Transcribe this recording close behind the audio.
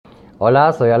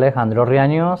Hola, soy Alejandro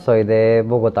Riaño, soy de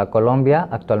Bogotá, Colombia.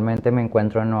 Actualmente me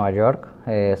encuentro en Nueva York.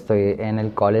 Estoy en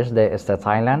el College de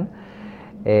Staten Island.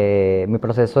 Mi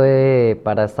proceso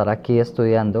para estar aquí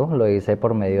estudiando lo hice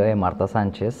por medio de Marta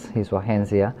Sánchez y su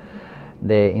agencia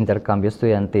de intercambio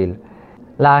estudiantil.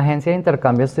 La agencia de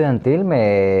intercambio estudiantil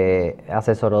me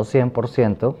asesoró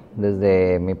 100%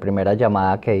 desde mi primera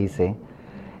llamada que hice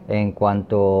en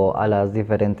cuanto a las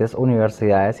diferentes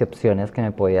universidades y opciones que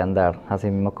me podían dar, así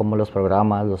mismo como los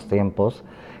programas, los tiempos,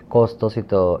 costos y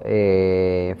todo.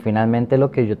 Finalmente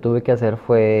lo que yo tuve que hacer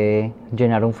fue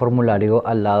llenar un formulario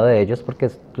al lado de ellos porque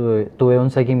tuve un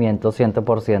seguimiento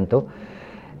 100%.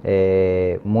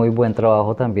 Muy buen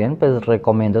trabajo también, pues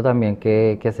recomiendo también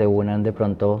que se unan de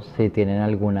pronto si tienen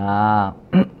alguna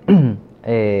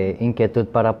inquietud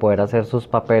para poder hacer sus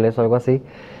papeles o algo así,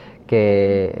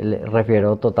 que le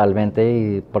refiero totalmente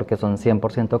y porque son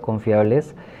 100%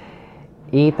 confiables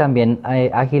y también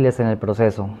ágiles en el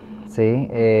proceso, ¿sí?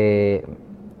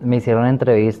 Me hicieron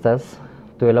entrevistas,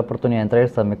 tuve la oportunidad de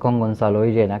entrevistarme con Gonzalo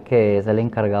Villena, que es el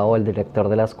encargado o el director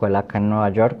de la escuela acá en Nueva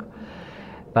York,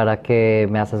 para que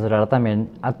me asesorara también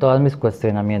a todos mis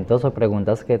cuestionamientos o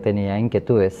preguntas que tenía,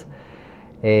 inquietudes.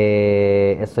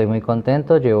 Estoy muy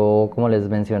contento, yo como les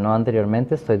mencionó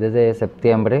anteriormente, estoy desde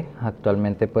septiembre,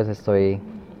 actualmente pues estoy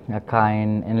acá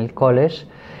en el college.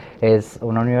 Es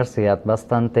una universidad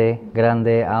bastante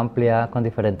grande, amplia, con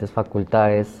diferentes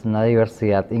facultades, una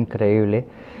diversidad increíble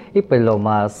y pues lo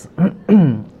más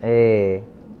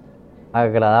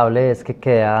agradable es que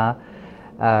queda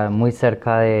muy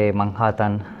cerca de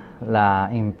Manhattan, la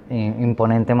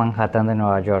imponente Manhattan de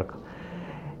Nueva York.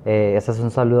 Este es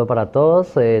un saludo para todos.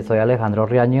 Soy Alejandro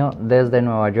Riaño desde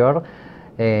Nueva York,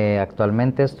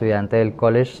 actualmente estudiante del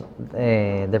College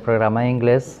del programa de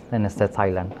inglés en Staten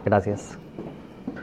Island. Gracias.